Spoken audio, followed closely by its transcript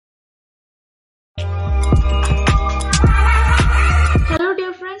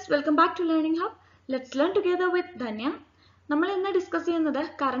welcome back to Learning Hub. Let's learn together with Dhanya. നമ്മൾ ഇന്ന് discuss ചെയ്യുന്നത്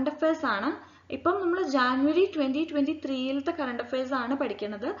current affairs ആണ്. ഇപ്പം നമ്മൾ ജാനുവരി 2023 കറണ്ട് അഫയേഴ്സ് ആണ്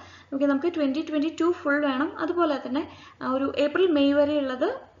പഠിക്കുന്നത്. നമുക്ക് 2022 ഫുൾ വേണം, അതുപോലെ തന്നെ ഒരു ഏപ്രിൽ മെയ് വരെ ഉള്ളത്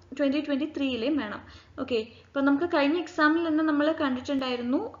 2023 വേണം. ഓക്കെ, ഇപ്പം നമുക്ക് കഴിഞ്ഞ എക്സാമിൽ തന്നെ നമ്മൾ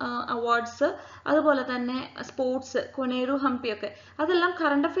കണ്ടിട്ടുണ്ടായിരുന്നു അവാർഡ്സ്, അതുപോലെ തന്നെ സ്പോർട്സ്, കൊനേരു ഹംപി ഒക്കെ. അതെല്ലാം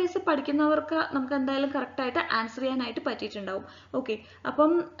കറണ്ട് അഫയേഴ്സ് പഠിക്കുന്നവർക്ക് നമുക്ക് എന്തായാലും കറക്റ്റായിട്ട് ആൻസർ ചെയ്യാനായിട്ട് പറ്റിയിട്ടുണ്ടാവും. ഓക്കെ,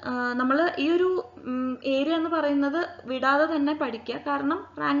 അപ്പം നമ്മൾ ഈ ഒരു ഏരിയ എന്ന് പറയുന്നത് വിടാതെ തന്നെ പഠിക്കുക, കാരണം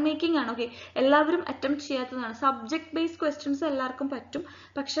റാങ്ക് മേക്കിംഗ് ആണ്. ഓക്കെ, എല്ലാവരും അറ്റംപ്റ്റ് ചെയ്യാത്തതാണ്. സബ്ജക്ട് ബേസ്ഡ് ക്വസ്റ്റ്യൻസ് എല്ലാവർക്കും പറ്റും,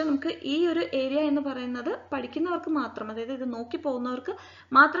 പക്ഷെ നമുക്ക് ഈ ഒരു ഏരിയ എന്ന് പറയുന്നത് പഠിക്കുന്നവർക്ക് മാത്രം, അതായത് ഇത് നോക്കി പോകുന്നവർക്ക്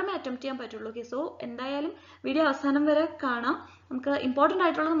മാത്രമേ അറ്റംപ്റ്റ് ചെയ്യാൻ പറ്റുള്ളൂ. ഓക്കെ, സോ എന്തായാലും വീഡിയോ അവസാനം വരെ കാണാം. നമുക്ക് ഇമ്പോർട്ടൻ്റ്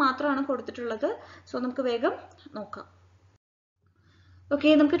ആയിട്ടുള്ളത് മാത്രമാണ് കൊടുത്തിട്ടുള്ളത്. സോ നമുക്ക് വേഗം നോക്കാം. ഓക്കെ,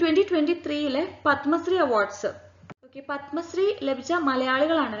 നമുക്ക് 2023 പത്മശ്രീ അവാർഡ്സ്. ഓക്കെ, പത്മശ്രീ ലഭിച്ച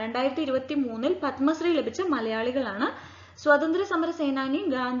മലയാളികളാണ്. 2023 പത്മശ്രീ ലഭിച്ച മലയാളികളാണ്. സ്വാതന്ത്ര്യ സമര സേനാനിയും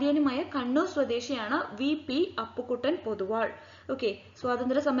ഗാന്ധിയനുമായ കണ്ണൂർ സ്വദേശിയാണ് VP അപ്പുക്കുട്ടൻ പൊതുവാൾ. ഓക്കെ,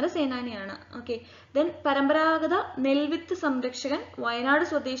 സ്വാതന്ത്ര്യ സമര സേനാനിയാണ്. ഓക്കെ, ദെൻ പരമ്പരാഗത നെൽവിത്ത് സംരക്ഷകൻ വയനാട്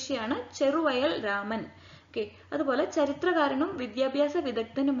സ്വദേശിയാണ് ചെറുവയൽ രാമൻ. ഓക്കെ, അതുപോലെ ചരിത്രകാരനും വിദ്യാഭ്യാസ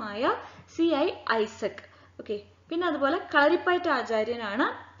വിദഗ്ധനുമായ CI ഐസക്. ഓക്കെ, പിന്നെ അതുപോലെ കളരിപ്പയറ്റ് ആചാര്യനാണ്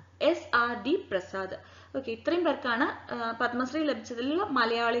SRD പ്രസാദ്. ഓക്കെ, ഇത്രയും പേർക്കാണ് പത്മശ്രീ ലഭിച്ചതിലുള്ള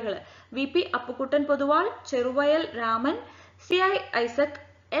മലയാളികൾ. VP Appukuttan Poduval, Cheruvayal Raman, CI Isaac,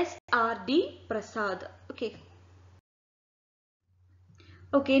 SRD Prasad. Okay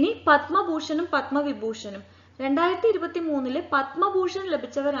okay ഇനി പത്മഭൂഷണും പത്മവിഭൂഷണും. 2023 പത്മഭൂഷൺ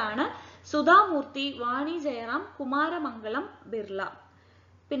ലഭിച്ചവരാണ് സുധാമൂർത്തി, വാണി ജയറാം, കുമാരമംഗലം ബിർള.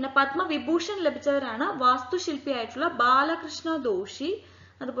 പിന്നെ പത്മവിഭൂഷൺ ലഭിച്ചവരാണ് വാസ്തുശില്പിയായിട്ടുള്ള ബാലകൃഷ്ണ ദോഷി,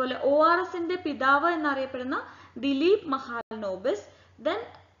 അതുപോലെ ORSന്റെ പിതാവ് എന്നറിയപ്പെടുന്ന ദിലീപ് മഹാൽനോബിസ്, ദെൻ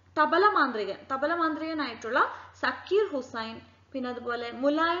തബലമാന്ത്രികനായിട്ടുള്ള സക്കീർ ഹുസൈൻ, പിന്നെ അതുപോലെ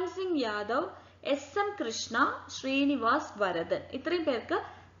മുലായം സിംഗ് യാദവ്, SM കൃഷ്ണ, ശ്രീനിവാസ് വരദൻ. ഇത്രയും പേർക്ക്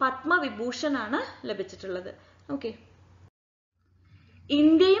പത്മവിഭൂഷൺ ആണ് ലഭിച്ചിട്ടുള്ളത്. ഓക്കെ,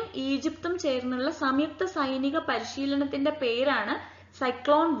 ഇന്ത്യയും ഈജിപ്തും ചേർന്നുള്ള സംയുക്ത സൈനിക പരിശീലനത്തിന്റെ പേരാണ്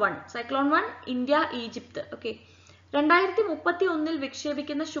സൈക്ലോൺ 1 ഇന്ത്യ ഈജിപ്ത്. ഓക്കെ, 2031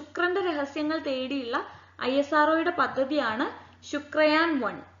 വിക്ഷേപിക്കുന്ന ശുക്രന്റെ രഹസ്യങ്ങൾ തേടിയുള്ള ISROയുടെ പദ്ധതിയാണ് ശുക്രയാൻ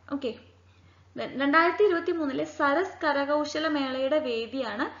 1. ഓക്കെ, 2023 സരസ് കരകൗശല മേളയുടെ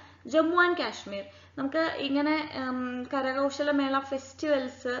വേദിയാണ് ജമ്മു ആൻഡ് കാശ്മീർ. നമുക്ക് ഇങ്ങനെ കരകൗശലമേള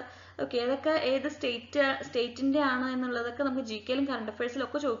ഫെസ്റ്റിവൽസ്, ഓക്കെ, അതൊക്കെ ഏത് സ്റ്റേറ്റിന്റെ ആണ് എന്നുള്ളതൊക്കെ നമുക്ക് GKയിലും കറണ്ട് അഫയേഴ്സിലും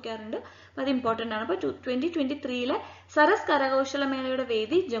ഒക്കെ ചോദിക്കാറുണ്ട്. അപ്പോൾ അത് ഇമ്പോർട്ടൻ്റ് ആണ്. അപ്പോൾ 2023 സരസ് കരകൗശലമേളയുടെ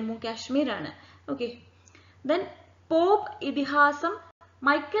വേദി ജമ്മു കാശ്മീർ ആണ്. ഓക്കെ, ദെൻ പോപ്പ് ഇതിഹാസം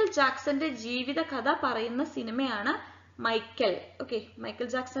മൈക്കൽ ജാക്സന്റെ ജീവിത കഥ പറയുന്ന സിനിമയാണ് Michael. Okay, Michael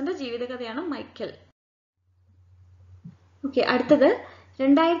ജാക്സന്റെ ജീവിതകഥയാണ് Michael. Okay, അടുത്തത്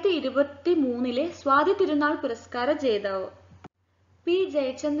 2023 സ്വാതി തിരുനാൾ പുരസ്കാര ജേതാവ് P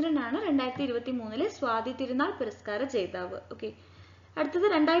ജയചന്ദ്രനാണ്. 2023 സ്വാതി തിരുനാൾ പുരസ്കാര ജേതാവ്. ഓക്കെ, അടുത്തത്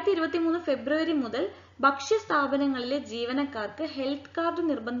 2023 ഫെബ്രുവരി മുതൽ ഭക്ഷ്യ സ്ഥാപനങ്ങളിലെ ജീവനക്കാർക്ക് ഹെൽത്ത് കാർഡ്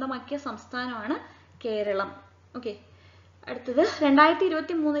നിർബന്ധമാക്കിയ സംസ്ഥാനമാണ് കേരളം. ഓക്കെ, അടുത്തത്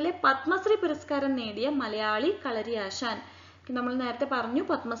 2023 പത്മശ്രീ പുരസ്കാരം നേടിയ മലയാളി കളരിയാശാൻ. നമ്മൾ നേരത്തെ പറഞ്ഞു,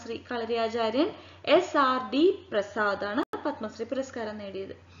 പത്മശ്രീ കളരിയാചാര്യൻ SRD പ്രസാദ് ആണ് പത്മശ്രീ പുരസ്കാരം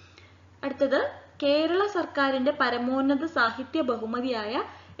നേടിയത്. അടുത്തത് കേരള സർക്കാരിന്റെ പരമോന്നത സാഹിത്യ ബഹുമതിയായ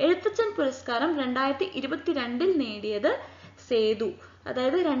എഴുത്തച്ഛൻ പുരസ്കാരം 2022 നേടിയത് സേതു.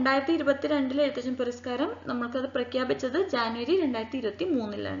 അതായത് 2022 എഴുത്തച്ഛൻ പുരസ്കാരം നമ്മൾക്കത് പ്രഖ്യാപിച്ചത് ജാനുവരി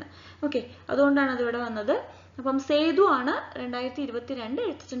 2023 ഓക്കെ, അതുകൊണ്ടാണ് അതിവിടെ വന്നത്. അപ്പം സേതു ആണ് 2022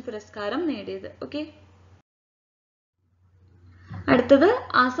 എഴുത്തച്ഛൻ പുരസ്കാരം നേടിയത്. ഓക്കെ, അടുത്തത്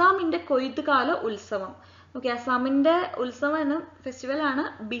ആസാമിന്റെ കൊയ്ത്തുകാല ഉത്സവം. ഓക്കെ, അസാമിന്റെ ഉത്സവം എന്ന ഫെസ്റ്റിവൽ ആണ്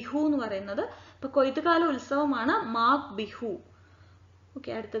ബിഹു എന്ന് പറയുന്നത്. അപ്പൊ കൊയ്ത്തുകാല ഉത്സവമാണ് മാഘ് ബിഹു.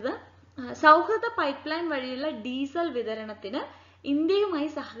 ഓക്കെ, അടുത്തത് സൗഹൃദ പൈപ്പ് ലൈൻ വഴിയുള്ള ഡീസൽ വിതരണത്തിന് ഇന്ത്യയുമായി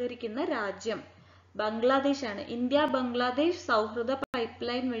സഹകരിക്കുന്ന രാജ്യം ബംഗ്ലാദേശ് ആണ്. ഇന്ത്യ ബംഗ്ലാദേശ് സൗഹൃദ പൈപ്പ്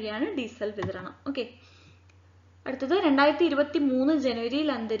ലൈൻ വഴിയാണ് ഡീസൽ വിതരണം. ഓക്കെ, അടുത്തത് 2023 ജനുവരിയിൽ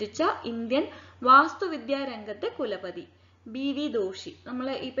അന്തരിച്ച ഇന്ത്യൻ വാസ്തുവിദ്യാ രംഗത്തെ കുലപതി BV ദോഷി. നമ്മൾ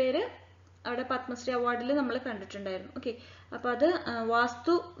ഈ പേര് അവിടെ പത്മശ്രീ അവാർഡിൽ നമ്മൾ കണ്ടിട്ടുണ്ടായിരുന്നു. ഓക്കെ, അപ്പൊ അത്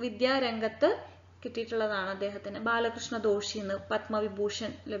വാസ്തു വിദ്യാ രംഗത്ത് കിട്ടിയിട്ടുള്ളതാണ് അദ്ദേഹത്തിന്. ബാലകൃഷ്ണ ദോഷി എന്ന്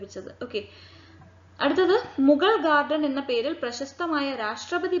പത്മവിഭൂഷൺ ലഭിച്ചത്. ഓക്കെ, അടുത്തത് മുഗൾ ഗാർഡൻ എന്ന പേരിൽ പ്രശസ്തമായ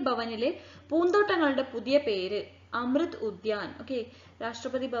രാഷ്ട്രപതി ഭവനിലെ പൂന്തോട്ടങ്ങളുടെ പുതിയ പേര് അമൃത് ഉദ്യാൻ. ഓക്കെ,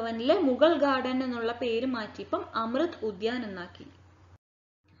 രാഷ്ട്രപതി ഭവനിലെ മുഗൾ ഗാർഡൻ എന്നുള്ള പേര് മാറ്റി ഇപ്പം അമൃത് ഉദ്യാൻ എന്നാക്കി.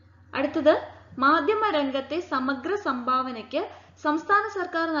 അടുത്തത് മാധ്യമ രംഗത്തെ സമഗ്ര സംഭാവനയ്ക്ക് സംസ്ഥാന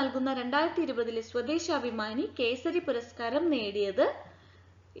സർക്കാർ നൽകുന്ന 2020 സ്വദേശാഭിമാനി കേസരി പുരസ്കാരം നേടിയത്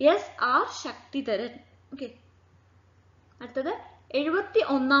SR ശക്തിധരൻ. ഓക്കെ, അടുത്തത്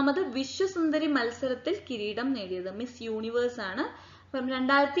 71ാമത് വിശ്വസുന്ദരി മത്സരത്തിൽ കിരീടം നേടിയത് മിസ് യൂണിവേഴ്സ് ആണ്. അപ്പം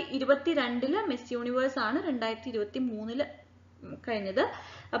 2022 മിസ് യൂണിവേഴ്സ് ആണ് 2023 കഴിഞ്ഞത്.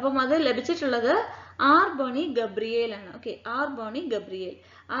 അപ്പം അത് ലഭിച്ചിട്ടുള്ളത് ആർ ബോണി ഗബ്രിയേൽ ആണ്. Okay, R Boney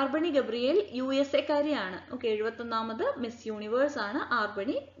Gabriel USA കാരിയാണ്. Okay, 71ാമത് miss universe ആണ് ആർ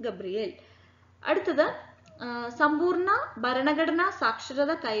ബോണി ഗബ്രിയേൽ. അടുത്തത് സമ്പൂർണ്ണ ഭരണഘടനാ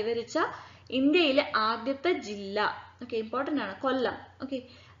സാക്ഷരത കൈവരിച്ച ഇന്ത്യയിലെ ആദ്യത്തെ ജില്ല. ഓക്കെ, ഇമ്പോർട്ടന്റ് ആണ്, കൊല്ലം. ഓക്കെ,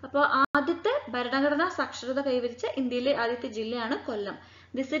 അപ്പോൾ ആദ്യത്തെ ഭരണഘടനാ സാക്ഷരത കൈവരിച്ച ഇന്ത്യയിലെ ആദ്യത്തെ ജില്ലയാണ് കൊല്ലം.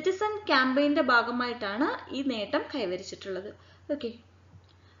 ദി സിറ്റിസൺ ക്യാമ്പയിന്റെ ഭാഗമായിട്ടാണ് ഈ നേട്ടം കൈവരിച്ചിട്ടുള്ളത്. ഓക്കെ,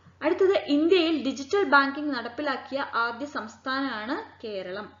 അടുത്തത് ഇന്ത്യയിൽ ഡിജിറ്റൽ ബാങ്കിംഗ് നടപ്പിലാക്കിയ ആദ്യ സംസ്ഥാനമാണ്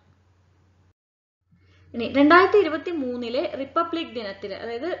കേരളം. ഇനി 2023 റിപ്പബ്ലിക് ദിനത്തിൽ,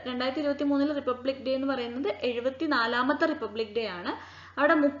 അതായത് 2023 റിപ്പബ്ലിക് ഡേ എന്ന് പറയുന്നത് 74ാമത്തെ റിപ്പബ്ലിക് ഡേ ആണ്.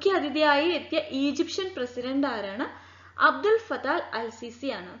 അവിടെ മുഖ്യ അതിഥിയായി എത്തിയ ഈജിപ്ഷ്യൻ പ്രസിഡന്റ് ആരാണ്? അബ്ദുൽ ഫത്താൽ അൽ സിസി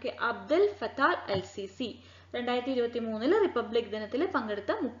ആണ്. Okay, Abdul ഫത്താൽ al Sisi 2023 republic ദിനത്തിൽ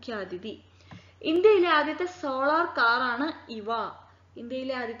പങ്കെടുത്ത മുഖ്യ അതിഥി. ഇന്ത്യയിലെ ആദ്യത്തെ സോളാർ കാർ ആണ് ഇവ.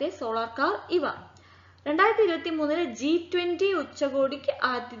 2023 G20 ഉച്ചകോടിക്ക്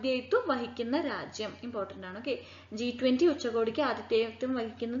ആതിഥേയത്വം വഹിക്കുന്ന രാജ്യം. ഇമ്പോർട്ടന്റ് ആണ്. ഓക്കെ, G20 ഉച്ചകോടിക്ക് ആതിഥേയത്വം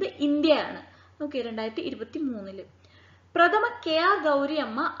വഹിക്കുന്നത് ഇന്ത്യയാണ്. ഓക്കെ, 2023 പ്രഥമ KR ഗൗരി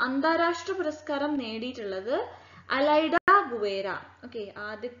അമ്മ അന്താരാഷ്ട്ര പുരസ്കാരം നേടിയിട്ടുള്ളത് അലൈഡ ഗുവേര. ഓക്കെ,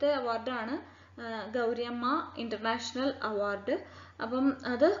 ആദ്യത്തെ അവാർഡാണ് ഗൗരിയമ്മ ഇന്റർനാഷണൽ അവാർഡ്. അപ്പം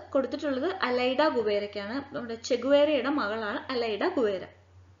അത് കൊടുത്തിട്ടുള്ളത് അലൈഡ ഗുവേരയ്ക്കാണ്. നമ്മുടെ ചെഗുവേരയുടെ മകളാണ് അലൈഡ ഗുവേര.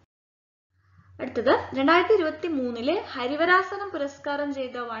 അടുത്തത് 2023 ഹരിവരാസനം പുരസ്കാരം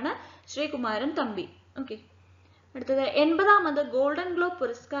ജേതാവാണ് ശ്രീകുമാരൻ തമ്പി. ഓക്കെ, അടുത്തത് 80ാമത് golden globe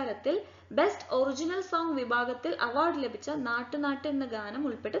പുരസ്കാരത്തിൽ best original song വിഭാഗത്തിൽ അവാർഡ് ലഭിച്ച നാട്ടുനാട്ട് എന്ന ഗാനം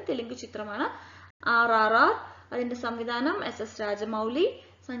ഉൾപ്പെട്ട തെലുങ്ക് ചിത്രമാണ് RRR. അതിന്റെ സംവിധാനം SS രാജമൗലി,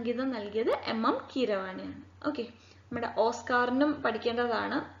 സംഗീതം നൽകിയത് MM കീരവാണിയാണ്. ഓക്കെ, നമ്മുടെ ഓസ്കാറിനും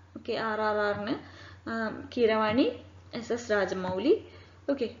പഠിക്കേണ്ടതാണ്. Okay, RRRന് Keeravani, SS Rajamouli.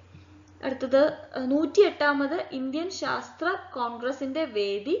 Okay, അടുത്തത് 108ാമത് ഇന്ത്യൻ ശാസ്ത്ര കോൺഗ്രസിന്റെ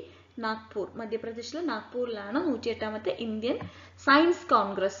വേദി നാഗ്പൂർ, മധ്യപ്രദേശിലെ നാഗ്പൂരിലാണ് 108ാമത്തെ ഇന്ത്യൻ സയൻസ്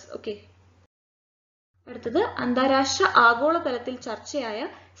കോൺഗ്രസ്. ഓക്കെ, അടുത്തത് അന്താരാഷ്ട്ര ആഗോളതലത്തിൽ ചർച്ചയായ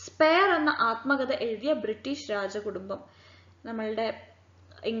സ്പെയർ എന്ന ആത്മകഥ എഴുതിയ ബ്രിട്ടീഷ് രാജകുടുംബം. നമ്മളുടെ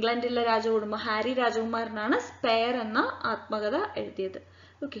ഇംഗ്ലണ്ടിലെ രാജകുടുംബം ഹാരി രാജകുമാരനാണ് സ്പെയർ എന്ന ആത്മകഥ എഴുതിയത്.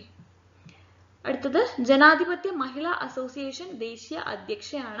 ഓക്കെ, അടുത്തത് ജനാധിപത്യ മഹിളാ അസോസിയേഷൻ ദേശീയ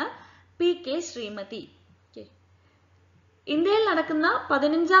അധ്യക്ഷയാണ് PK ശ്രീമതി. ഇന്ത്യയിൽ നടക്കുന്ന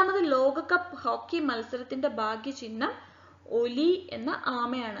 15ാമത് ലോകകപ്പ് ഹോക്കി മത്സരത്തിന്റെ ഭാഗ്യചിഹ്നം ഒലി എന്ന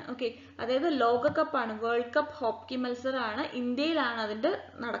ആമയാണ്. ഓക്കെ, അതായത് ലോകകപ്പാണ്, വേൾഡ് കപ്പ് ഹോക്കി മത്സരമാണ്, ഇന്ത്യയിലാണ് അതിന്റെ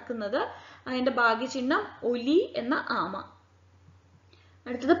നടക്കുന്നത്. അതിന്റെ ഭാഗ്യചിഹ്നം ഒലി എന്ന ആമ.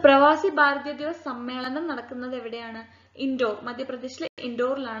 അടുത്തത് പ്രവാസി ഭാരതീയ ദിവസ് സമ്മേളനം നടക്കുന്നത് എവിടെയാണ്? ഇൻഡോർ, മധ്യപ്രദേശിലെ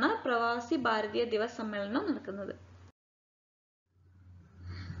ഇൻഡോറിലാണ് പ്രവാസി ഭാരതീയ ദിവസ് സമ്മേളനം നടക്കുന്നത്.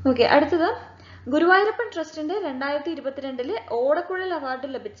 ഓക്കെ, അടുത്തത് ഗുരുവായൂരപ്പൻ ട്രസ്റ്റിന്റെ 2022 ഓടക്കുഴൽ അവാർഡ്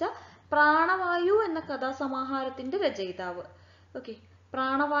ലഭിച്ച പ്രാണവായു എന്ന കഥാസമാഹാരത്തിന്റെ രചയിതാവ്. ഓക്കെ,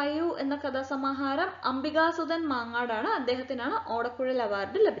 പ്രാണവായു എന്ന കഥാസമാഹാരം അംബികാസുധൻ മാങ്ങാടാണ്. അദ്ദേഹത്തിനാണ് ഓടക്കുഴൽ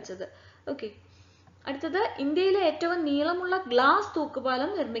അവാർഡ് ലഭിച്ചത്. ഓക്കെ, അടുത്തത് ഇന്ത്യയിലെ ഏറ്റവും നീളമുള്ള ഗ്ലാസ് തൂക്കുപാലം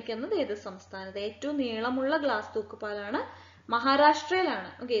നിർമ്മിക്കുന്നത് ഏത് സംസ്ഥാനത്ത്? ഏറ്റവും നീളമുള്ള ഗ്ലാസ് തൂക്കുപാലാണ് മഹാരാഷ്ട്രയിലാണ്.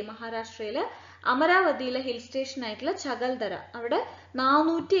 ഓക്കെ, മഹാരാഷ്ട്രയിലെ അമരാവതിയിലെ ഹിൽ സ്റ്റേഷൻ ആയിട്ടുള്ള ചകൽദര, അവിടെ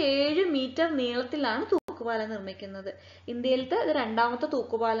 407 മീറ്റർ നീളത്തിലാണ് തൂക്കുപാലം നിർമ്മിക്കുന്നത്. ഇന്ത്യയിലത്തെ ഇത് 2ാമത്തെ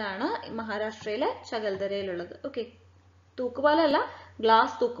തൂക്കുപാലാണ് മഹാരാഷ്ട്രയിലെ ചകൽദരയിലുള്ളത്. ഓക്കെ, തൂക്കുപാലം അല്ല,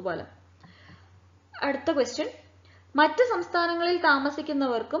 ഗ്ലാസ് തൂക്കുപാലം. അടുത്ത ക്വസ്റ്റ്യൻ, മറ്റ് സംസ്ഥാനങ്ങളിൽ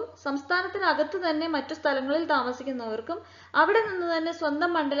താമസിക്കുന്നവർക്കും സംസ്ഥാനത്തിനകത്ത് തന്നെ മറ്റു സ്ഥലങ്ങളിൽ താമസിക്കുന്നവർക്കും അവിടെ നിന്ന് തന്നെ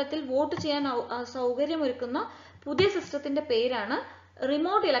സ്വന്തം മണ്ഡലത്തിൽ വോട്ട് ചെയ്യാൻ സൗകര്യമൊരുക്കുന്ന പുതിയ സിസ്റ്റത്തിന്റെ പേരാണ്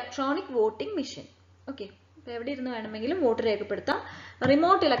remote electronic voting machine. Okay, അപ്പോൾ എവിടെ ഇരുന്ന് വേണമെങ്കിലും വോട്ട് രേഖപ്പെടുത്താം.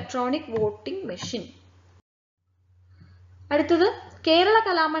 Remote electronic voting machine. അടുത്തത് കേരള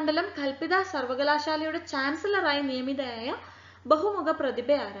കലാമണ്ഡലം കൽപ്പിത സർവകലാശാലയുടെ ചാൻസലറായി നിയമിതയായ ബഹുമുഖ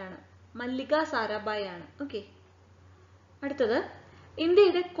പ്രതിഭ ആരാണ്? മല്ലിക സാരാഭായ് ആണ്. ഓക്കെ, അടുത്തത്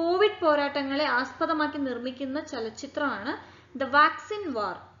ഇന്ത്യയുടെ കോവിഡ് പോരാട്ടങ്ങളെ ആസ്പദമാക്കി നിർമ്മിക്കുന്ന ചലച്ചിത്രമാണ് ദ വാക്സിൻ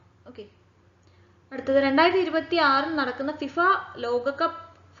വാർ. ഓക്കെ, അടുത്തത് 2026 നടക്കുന്ന ഫിഫ ലോകകപ്പ്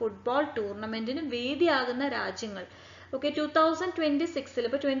ഫുട്ബോൾ ടൂർണമെന്റിന് വേദിയാകുന്ന രാജ്യങ്ങൾ. ഓക്കെ 2026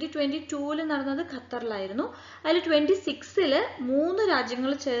 ഇപ്പോൾ 2022 നടന്നത് ഖത്തറിലായിരുന്നു. അതിൽ 26 3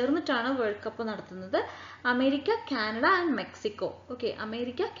 രാജ്യങ്ങൾ ചേർന്നിട്ടാണ് വേൾഡ് കപ്പ് നടത്തുന്നത്. America, Canada and Mexico. Okay,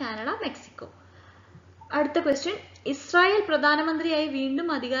 America, Canada, Mexico. അടുത്ത ക്വസ്റ്റ്യൻ, ഇസ്രായേൽ പ്രധാനമന്ത്രിയായി വീണ്ടും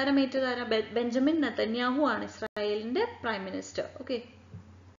അധികാരമേറ്റതാര? ബെഞ്ചമിൻ നെതന്യാഹു ആണ് ഇസ്രായേലിന്റെ പ്രൈം മിനിസ്റ്റർ. ഓക്കെ,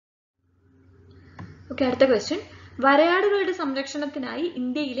 അടുത്ത ക്വസ്റ്റ്യൻ, വരയാടുകളുടെ സംരക്ഷണത്തിനായി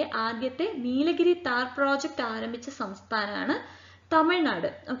ഇന്ത്യയിലെ ആദ്യത്തെ നീലഗിരി താർ പ്രോജക്റ്റ് ആരംഭിച്ച സംസ്ഥാനമാണ് തമിഴ്നാട്.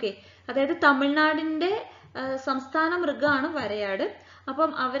 ഓക്കെ, അതായത് തമിഴ്നാടിന്റെ സംസ്ഥാന മൃഗമാണ് വരയാട്.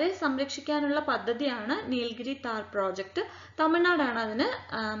 അപ്പം അവരെ സംരക്ഷിക്കാനുള്ള പദ്ധതിയാണ് നീലഗിരി താർ പ്രോജക്റ്റ്. തമിഴ്നാടാണ് അതിന്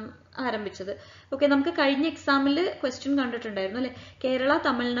ആരംഭിച്ചത്. ഓക്കെ, നമുക്ക് കഴിഞ്ഞ എക്സാമിൽ ക്വസ്റ്റ്യൻ കണ്ടിട്ടുണ്ടായിരുന്നു അല്ലെ, കേരള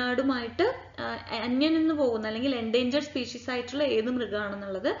തമിഴ്നാടുമായിട്ട് അന്യം നിന്ന് പോകുന്ന അല്ലെങ്കിൽ എൻഡേഞ്ചർഡ് സ്പീഷീസ് ആയിട്ടുള്ള ഏത്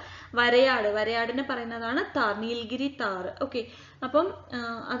മൃഗമാണെന്നുള്ളത് വരയാടിനെ പറയുന്നതാണ് താർ, നീലഗിരി താർ. ഓക്കെ, അപ്പം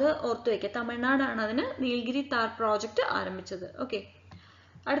അത് ഓർത്തു വെക്കുക, തമിഴ്നാടാണ് അതിന് നീലഗിരി താർ പ്രോജക്റ്റ് ആരംഭിച്ചത്. ഓക്കെ,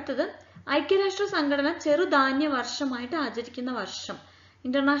 അടുത്തത്, ഐക്യരാഷ്ട്ര സംഘടന ചെറുധാന്യ വർഷമായിട്ട് ആചരിക്കുന്ന വർഷം?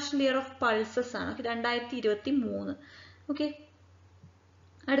 ഇന്റർനാഷണൽ ഇയർ ഓഫ് പൾസസ് ആണ്. 2023. ഓക്കെ,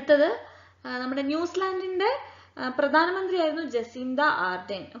 അടുത്തത്, നമ്മുടെ ന്യൂസിലാൻഡിന്റെ പ്രധാനമന്ത്രിയായിരുന്നു ജസീന്ത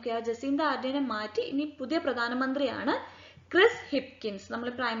ആർഡേൻ. ഓക്കെ, ആ ജസീന്ത ആർഡേനെ മാറ്റി ഇനി പുതിയ പ്രധാനമന്ത്രിയാണ് ക്രിസ് ഹിപ്കിൻസ്. നമ്മൾ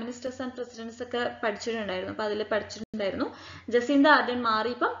പ്രൈം മിനിസ്റ്റേഴ്സ് ആൻഡ് പ്രസിഡന്റ്സ് ഒക്കെ പഠിച്ചിട്ടുണ്ടായിരുന്നു. അപ്പൊ അതിൽ പഠിച്ചിട്ടുണ്ടായിരുന്നു. ജസീന്ത ആർഡേൻ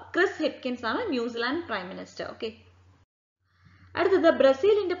മാറി ഇപ്പം ക്രിസ് ഹിപ്കിൻസ് ആണ് ന്യൂസിലാൻഡ് പ്രൈം മിനിസ്റ്റർ. ഓക്കെ, അടുത്തത്,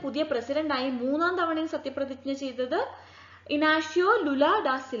 ബ്രസീലിന്റെ പുതിയ പ്രസിഡന്റായി 3ാം തവണയും സത്യപ്രതിജ്ഞ ചെയ്തത് ഇനാഷിയോ ലുല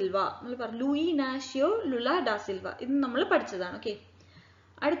ഡാ സിൽവ. നമ്മൾ പറഞ്ഞു Louis Inácio Lula da Silva. ഇത് നമ്മൾ പഠിച്ചതാണ്. ഓക്കെ,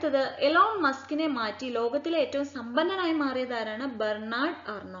 അടുത്തത്, എലോൺ മസ്കിനെ മാറ്റി ലോകത്തിലെ ഏറ്റവും സമ്പന്നനായി മാറിയത് ആരാണ്? Bernard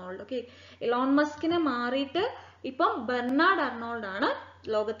Arnold. ഓക്കെ, എലോൺ മസ്കിനെ മാറിയിട്ട് ഇപ്പം ബെർണാഡ് അർണോൾഡ് ആണ്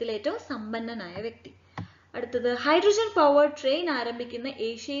ലോകത്തിലെ ഏറ്റവും സമ്പന്നനായ വ്യക്തി. അടുത്തത്, ഹൈഡ്രജൻ പവേർഡ് ട്രെയിൻ ആരംഭിക്കുന്ന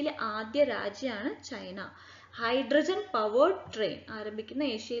ഏഷ്യയിലെ ആദ്യ രാജ്യമാണ് ചൈന. ഹൈഡ്രജൻ പവേർഡ് ട്രെയിൻ ആരംഭിക്കുന്ന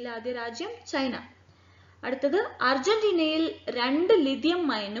ഏഷ്യയിലെ ആദ്യ രാജ്യം ചൈന. അടുത്തത്, അർജന്റീനയിൽ 2 ലിഥിയം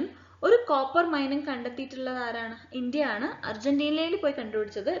മൈനും 1 കോപ്പർ മൈനും കണ്ടെത്തിയിട്ടുള്ളത് ആരാണ്? ഇന്ത്യയാണ് അർജന്റീനയിൽ പോയി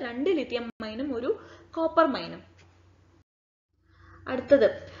കണ്ടുപിടിച്ചത് 2 ലിഥിയം മൈനും 1 കോപ്പർ മൈനും. അടുത്തത്,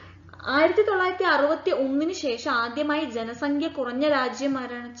 1961 ശേഷം ആദ്യമായി ജനസംഖ്യ കുറഞ്ഞ രാജ്യം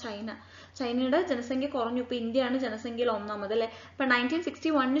ആരാണ്? ചൈന. ചൈനയുടെ ജനസംഖ്യ കുറഞ്ഞു. ഇപ്പൊ ഇന്ത്യയാണ് ജനസംഖ്യയിൽ 1ാമത് അല്ലെ. ഇപ്പൊ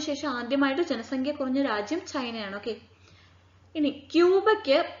 1961 ശേഷം ആദ്യമായിട്ട് ജനസംഖ്യ കുറഞ്ഞ രാജ്യം ചൈനയാണ്. ഓക്കെ, ഇനി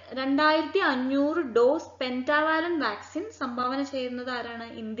ക്യൂബയ്ക്ക് 2500 ഡോസ് പെന്റാവാലന്റ് വാക്സിൻ സംഭാവന ചെയ്യുന്നത് ആരാണ്?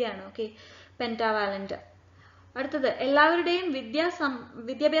 ഇന്ത്യയാണ്. Okay, pentavalent. അടുത്തത്, എല്ലാവരുടെയും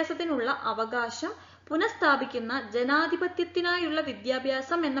വിദ്യാഭ്യാസത്തിനുള്ള അവകാശം പുനഃസ്ഥാപിക്കുന്ന ജനാധിപത്യത്തിനായുള്ള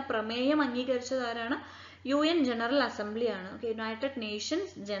വിദ്യാഭ്യാസം എന്ന പ്രമേയം അംഗീകരിച്ചത് ആരാണ്? UN general അസംബ്ലിയാണ്. Okay, United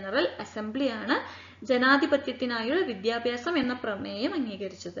Nations general അസംബ്ലിയാണ് ജനാധിപത്യത്തിനായുള്ള വിദ്യാഭ്യാസം എന്ന പ്രമേയം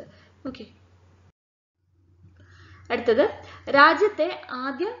അംഗീകരിച്ചത്. ഓക്കെ, അടുത്തത്, രാജ്യത്തെ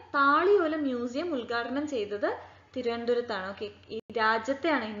ആദ്യ താളിയോല മ്യൂസിയം ഉദ്ഘാടനം ചെയ്തത് തിരുവനന്തപുരത്താണ്. ഓക്കെ, ഈ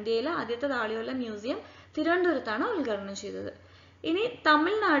രാജ്യത്തെയാണ്, ഇന്ത്യയിലെ ആദ്യത്തെ താളിയോല മ്യൂസിയം തിരുവനന്തപുരത്താണ് ഉദ്ഘാടനം ചെയ്തത്. ഇനി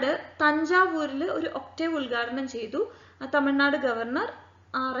തമിഴ്നാട് തഞ്ചാവൂരിൽ ഒരു ഒക്ടേവ് ഉദ്ഘാടനം ചെയ്തു. Tamil Nadu governor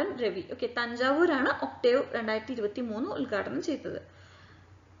RN Ravi. Okay, തഞ്ചാവൂരാണ് Octave 2023 ഉദ്ഘാടനം ചെയ്തത്.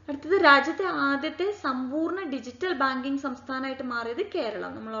 അടുത്തത്, രാജ്യത്തെ ആദ്യത്തെ സമ്പൂർണ്ണ ഡിജിറ്റൽ ബാങ്കിംഗ് സംസ്ഥാനമായിട്ട് മാറിയത്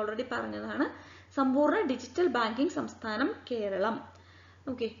കേരളം. നമ്മൾ ഓൾറെഡി പറഞ്ഞതാണ്, സമ്പൂർണ്ണ ഡിജിറ്റൽ ബാങ്കിംഗ് സംസ്ഥാനം കേരളം.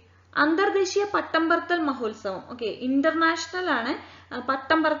 ഓക്കെ, അന്തർദേശീയ പട്ടംപറത്തൽ മഹോത്സവം. ഓക്കെ, ഇന്റർനാഷണൽ ആണ്.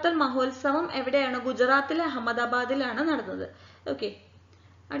 പട്ടംപറത്തൽ മഹോത്സവം എവിടെയാണ്? ഗുജറാത്തിലെ അഹമ്മദാബാദിലാണ് നടന്നത്. ഓക്കെ,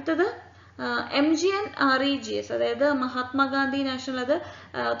 അടുത്തത്, MGNREGS അതായത് മഹാത്മാഗാന്ധി നാഷണൽ, അത്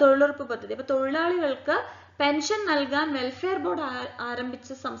തൊഴിലുറപ്പ് പദ്ധതി. അപ്പൊ തൊഴിലാളികൾക്ക് പെൻഷൻ നൽകാൻ വെൽഫെയർ ബോർഡ് ആരംഭിച്ച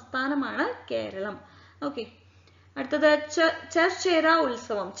സംസ്ഥാനമാണ് കേരളം. ഓക്കെ, അടുത്തത്, ചെർചേര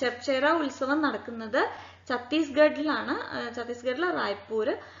ഉത്സവം. ചെർചേര ഉത്സവം നടക്കുന്നത് ഛത്തീസ്ഗഡിലാണ്. ഛത്തീസ്ഗഡിലെ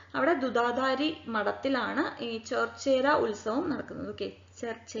റായ്പൂര്, അവിടെ ദുധാധാരി മഠത്തിലാണ് ഈ ചെർചേര ഉത്സവം നടക്കുന്നത്. ഓക്കെ,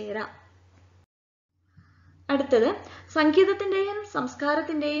 ചെർചേര. അടുത്തത്, സംഗീതത്തിന്റെയും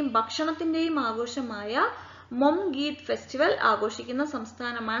സംസ്കാരത്തിന്റെയും ഭക്ഷണത്തിന്റെയും ആഘോഷമായ മൊം ഗീത് ഫെസ്റ്റിവൽ ആഘോഷിക്കുന്ന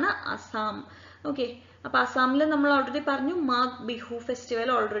സംസ്ഥാനമാണ് അസം. ഓക്കെ, അപ്പൊ അസാമിൽ നമ്മൾ ഓൾറെഡി പറഞ്ഞു, മാഗ് ബിഹു ഫെസ്റ്റിവൽ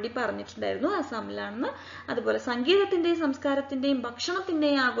ഓൾറെഡി പറഞ്ഞിട്ടുണ്ടായിരുന്നു അസാമിലാണെന്ന്. അതുപോലെ സംഗീതത്തിന്റെയും സംസ്കാരത്തിന്റെയും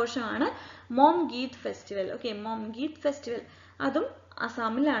ഭക്ഷണത്തിന്റെയും ആഘോഷമാണ് mom Geet festival. Okay, mom Geet festival അതും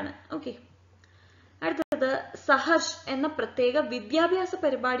അസാമിലാണ്. ഓക്കെ, അടുത്തത്, സഹർഷ് എന്ന പ്രത്യേക വിദ്യാഭ്യാസ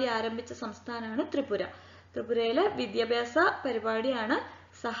പരിപാടി ആരംഭിച്ച സംസ്ഥാനമാണ് ത്രിപുര. ത്രിപുരയിലെ വിദ്യാഭ്യാസ പരിപാടിയാണ്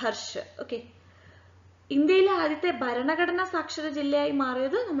സഹർഷ്. ഓക്കെ, ഇന്ത്യയിലെ ആദ്യത്തെ ഭരണഘടനാ സാക്ഷര ജില്ലയായി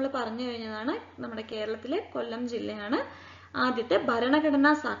മാറിയത് നമ്മൾ പറഞ്ഞു കഴിഞ്ഞതാണ്. നമ്മുടെ കേരളത്തിലെ കൊല്ലം ജില്ലയാണ് ആദ്യത്തെ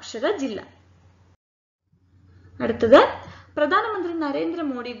ഭരണഘടനാ സാക്ഷര ജില്ല. അടുത്തത്, പ്രധാനമന്ത്രി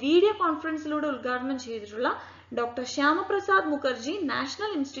നരേന്ദ്രമോദി വീഡിയോ കോൺഫറൻസിലൂടെ ഉദ്ഘാടനം ചെയ്തിട്ടുള്ള doctor Shyamaprasad Mukherjee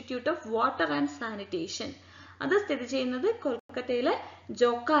national institute of water and sanitation. അത് സ്ഥിതി ചെയ്യുന്നത് കൊൽക്കത്തയിലെ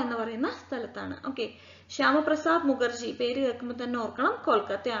ജോക്ക എന്ന് പറയുന്ന സ്ഥലത്താണ്. ഓക്കെ, ശ്യാമപ്രസാദ് മുഖർജി പേര് കേൾക്കുമ്പോൾ തന്നെ ഓർക്കണം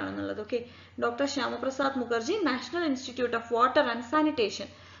കൊൽക്കത്തയാണെന്നുള്ളത്. Okay, doctor Shyamaprasad Mukherjee national institute of water and sanitation,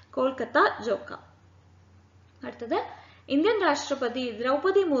 Kolkata ജോക്ക. അടുത്തത് ഇന്ത്യൻ രാഷ്ട്രപതി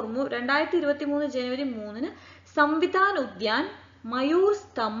ദ്രൗപദി മുർമു 2023 ജനുവരി 3 സംവിധാൻ ഉദ്യാൻ, മയൂർ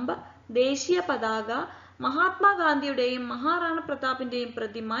സ്തംഭ്, ദേശീയ പതാക, മഹാത്മാഗാന്ധിയുടെയും മഹാറാണ പ്രതാപിന്റെയും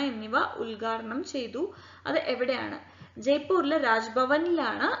പ്രതിമ എന്നിവ ഉദ്ഘാടനം ചെയ്തു. അത് എവിടെയാണ്? ജയ്പൂരിലെ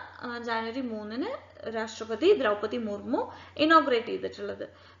രാജ്ഭവനിലാണ് ജനുവരി 3 രാഷ്ട്രപതി ദ്രൗപദി മുർമു ഇനോഗ്രേറ്റ് ചെയ്തിട്ടുള്ളത്.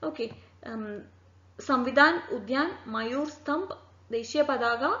 ഓക്കെ, സംവിധാൻ ഉദ്യാൻ, മയൂർ സ്തംഭ്, ദേശീയ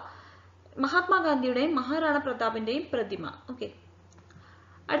പതാക, മഹാത്മാഗാന്ധിയുടെയും മഹാറാണ പ്രതാപിന്റെയും പ്രതിമ. ഓക്കെ,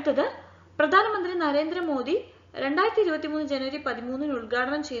 അടുത്തത് പ്രധാനമന്ത്രി നരേന്ദ്രമോദി 2023 ജനുവരി 13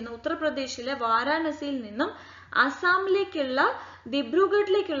 ഉദ്ഘാടനം ചെയ്യുന്ന ഉത്തർപ്രദേശിലെ വാരാണസിയിൽ നിന്നും ആസാമിലേക്കുള്ള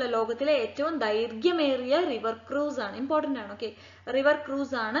ദിബ്രുഗഡിലേക്കുള്ള ലോകത്തിലെ ഏറ്റവും ദൈർഘ്യമേറിയ റിവർ ക്രൂസ് ആണ്. ഇമ്പോർട്ടന്റ് ആണ്. ഓക്കെ, റിവർ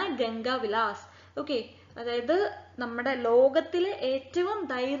ക്രൂസ് ആണ് ഗംഗ വിലാസ്. ഓക്കെ, അതായത് നമ്മുടെ ലോകത്തിലെ ഏറ്റവും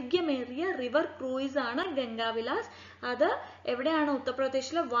ദൈർഘ്യമേറിയ റിവർ ക്രൂയിസ് ആണ് ഗംഗ വിലാസ്. അത് എവിടെയാണ്?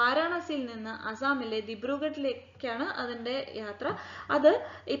 ഉത്തർപ്രദേശിലെ വാരാണസിയിൽ നിന്ന് ആസാമിലെ ദിബ്രുഗഡിലേക്കാണ് അതിന്റെ യാത്ര. അത്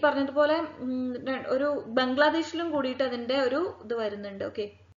ഈ പറഞ്ഞതുപോലെ ഒരു ബംഗ്ലാദേശിലും കൂടിയിട്ട് അതിന്റെ ഒരു ഇത് വരുന്നുണ്ട്. ഓക്കെ,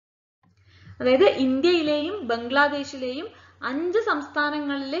 അതായത് ഇന്ത്യയിലെയും ബംഗ്ലാദേശിലെയും 5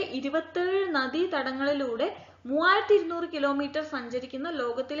 സംസ്ഥാനങ്ങളിലെ 27 നദീതടങ്ങളിലൂടെ 3200 കിലോമീറ്റർ സഞ്ചരിക്കുന്ന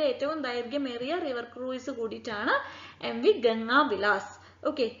ലോകത്തിലെ ഏറ്റവും ദൈർഘ്യമേറിയ റിവർ ക്രൂയിസ് കൂടിയിട്ടാണ് MV ഗംഗ വിലാസ്.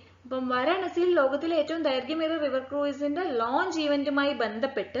 ഓക്കെ, അപ്പം വാരാണസിയിൽ ലോകത്തിലെ ഏറ്റവും ദൈർഘ്യമേറിയ റിവർ ക്രൂയിസിന്റെ ലോഞ്ച് ഈവന്റുമായി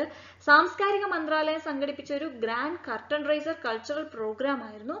ബന്ധപ്പെട്ട് സാംസ്കാരിക മന്ത്രാലയം സംഘടിപ്പിച്ച ഒരു grand curtain riser cultural programme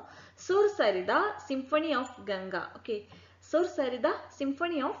ആയിരുന്നു Sur Saritha symphony of Ganga. Okay, Sur Saritha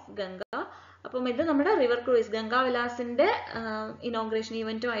symphony of Ganga. അപ്പം ഇത് നമ്മുടെ river cruise Ganga വിലാസിന്റെ inauguration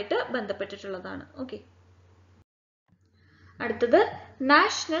ഈവന്റുമായിട്ട് ബന്ധപ്പെട്ടിട്ടുള്ളതാണ്. Okay, അടുത്തത്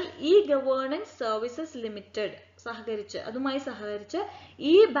national E governance services limited അതുമായി സഹകരിച്ച്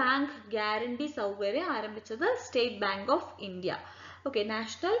ഇ ബാങ്ക് ഗ്യാരണ്ടി സൗകര്യം ആരംഭിച്ചത് state bank of India. Okay,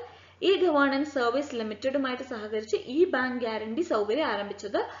 national E governance service ലിമിറ്റഡുമായിട്ട് സഹകരിച്ച് ഇ ബാങ്ക് ഗ്യാരണ്ടി സൗകര്യം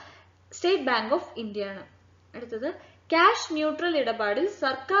ആരംഭിച്ചത് സ്റ്റേറ്റ് ബാങ്ക് ഓഫ് ഇന്ത്യ ആണ്. അടുത്തത് ക്യാഷ് ന്യൂട്രൽ ഇടപാടിൽ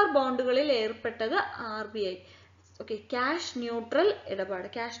സർക്കാർ ബോണ്ടുകളിൽ ഏർപ്പെട്ടത് RBI. ഓക്കെ, ക്യാഷ് ന്യൂട്രൽ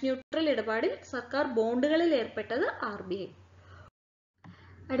ഇടപാടിൽ സർക്കാർ ബോണ്ടുകളിൽ ഏർപ്പെട്ടത് RBI.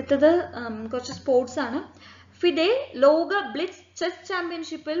 അടുത്തത് കുറച്ച് സ്പോർട്സ് ആണ്. ഫിഡെ ലോക ബ്ലിറ്റ്സ് ചെസ്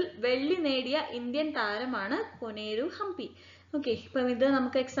ചാമ്പ്യൻഷിപ്പിൽ വെള്ളി നേടിയ ഇന്ത്യൻ താരമാണ് കൊനേരു ഹംപി. ഓക്കെ, ഇപ്പം ഇത്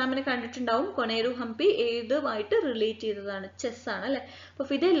നമുക്ക് എക്സാമിന് കണ്ടിട്ടുണ്ടാവും. കൊനേരു ഹംപി ഏതുമായിട്ട് റിലേറ്റ് ചെയ്തതാണ്? ചെസ് ആണ് അല്ലെ. അപ്പൊ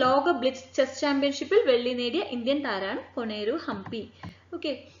ഫിഡെ ലോക ബ്ലിറ്റ്സ് ചെസ് ചാമ്പ്യൻഷിപ്പിൽ വെള്ളി നേടിയ ഇന്ത്യൻ താരമാണ് കൊനേരു ഹംപി.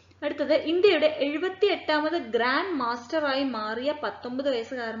 ഓക്കെ, അടുത്തത് ഇന്ത്യയുടെ 78ാമത് ഗ്രാൻഡ് മാസ്റ്ററായി മാറിയ 19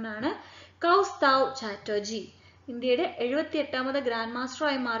 വയസ്സുകാരനാണ് കൗസ്താവ് ചാറ്റർജി. ഇന്ത്യയുടെ 78ാമത് ഗ്രാൻഡ്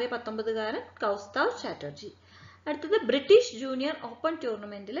മാസ്റ്ററായി മാറിയ 19കാരൻ കൗസ്താവ് ചാറ്റർജി. അടുത്തത് ബ്രിട്ടീഷ് ജൂനിയർ ഓപ്പൺ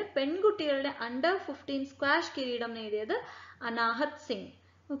ടൂർണമെന്റിൽ പെൺകുട്ടികളുടെ അണ്ടർ 15 സ്ക്വാഷ് കിരീടം നേടിയത് Anahat Singh.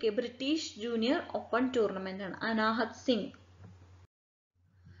 Okay, British junior open tournament ആണ് അനാഹത് സിംഗ്.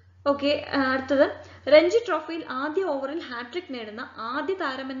 ഓക്കെ, അടുത്തത് രഞ്ജി ട്രോഫിയിൽ ആദ്യ ഓവറിൽ ഹാട്രിക് നേടുന്ന ആദ്യ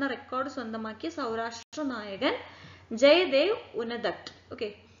താരമെന്ന റെക്കോർഡ് സ്വന്തമാക്കിയ സൗരാഷ്ട്ര നായകൻ ജയദേവ് ഉനദത്ത്. ഓക്കെ,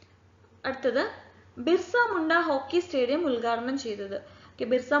 അടുത്തത് ബിർസ മുണ്ട ഹോക്കി സ്റ്റേഡിയം ഉദ്ഘാടനം ചെയ്തത്.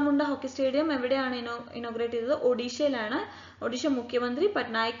 ബിർസ മുണ്ട ഹോക്കി സ്റ്റേഡിയം എവിടെയാണ് ഇനോഗ്രേറ്റ് ചെയ്തത്? ഒഡീഷയിലാണ്. ഒഡീഷ മുഖ്യമന്ത്രി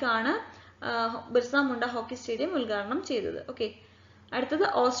പട്നായിക് ആണ് ബിർസ മുണ്ട ഹോക്കി സ്റ്റേഡിയം ഉദ്ഘാടനം ചെയ്തത്. ഓക്കെ, അടുത്തത്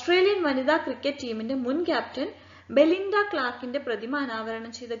ഓസ്ട്രേലിയൻ വനിതാ ക്രിക്കറ്റ് ടീമിന്റെ മുൻ ക്യാപ്റ്റൻ ബെലിൻഡ ക്ലാർക്കിന്റെ പ്രതിമ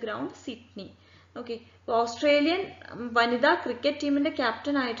അനാവരണം ചെയ്ത ഗ്രൗണ്ട് സിഡ്നി. ഓക്കെ, ഓസ്ട്രേലിയൻ വനിതാ ക്രിക്കറ്റ് ടീമിന്റെ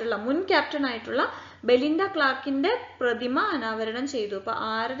മുൻ ക്യാപ്റ്റൻ ആയിട്ടുള്ള ബെലിൻഡ ക്ലാർക്കിന്റെ പ്രതിമ അനാവരണം ചെയ്തു. അപ്പൊ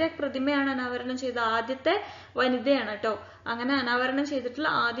ആരുടെ പ്രതിമയാണ് അനാവരണം ചെയ്തത്? ആദ്യത്തെ വനിതയാണ് കേട്ടോ. അങ്ങനെ അനാവരണം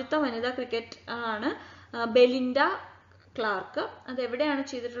ചെയ്തിട്ടുള്ള ആദ്യത്തെ വനിതാ ക്രിക്കറ്റ് ആണ് ബെലിൻഡ ക്ലാർക്ക്. അത് എവിടെയാണ്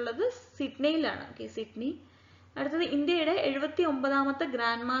ചെയ്തിട്ടുള്ളത്? സിഡ്നിയിലാണ്. Okay, Sydney. അടുത്തത് ഇന്ത്യയുടെ 79ാമത്തെ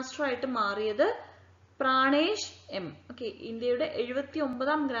ഗ്രാൻഡ് മാസ്റ്റർ ആയിട്ട് മാറിയത് പ്രാണേഷ് എം. ഓക്കെ, ഇന്ത്യയുടെ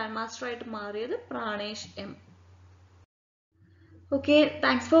 79ാം ഗ്രാൻഡ് മാസ്റ്റർ ആയിട്ട് മാറിയത് Pranesh M. Okay,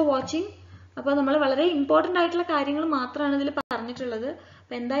 thanks for watching. അപ്പോൾ നമ്മൾ വളരെ ഇമ്പോർട്ടൻ്റ് ആയിട്ടുള്ള കാര്യങ്ങൾ മാത്രമാണ് ഇതിൽ പറഞ്ഞിട്ടുള്ളത്.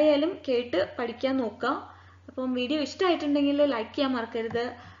 അപ്പോൾ എന്തായാലും കേട്ട് പഠിക്കാൻ നോക്കുക. അപ്പം വീഡിയോ ഇഷ്ടമായിട്ടുണ്ടെങ്കിൽ ലൈക്ക് ചെയ്യാൻ മറക്കരുത്.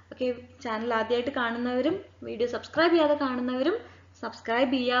 ഓക്കെ, ചാനൽ ആദ്യമായിട്ട് കാണുന്നവരും വീഡിയോ സബ്സ്ക്രൈബ് ചെയ്യാതെ കാണുന്നവരും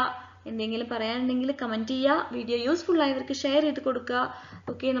സബ്സ്ക്രൈബ് ചെയ്യുക. എന്തെങ്കിലും പറയാനുണ്ടെങ്കിൽ കമൻറ്റ് ചെയ്യുക. വീഡിയോ യൂസ്ഫുൾ ആയവർക്ക് ഷെയർ ചെയ്ത് കൊടുക്കുക.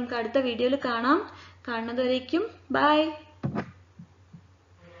 ഓക്കെ, നമുക്ക് അടുത്ത വീഡിയോയിൽ കാണാം. കാണുന്നതുവരേക്കും ബൈ.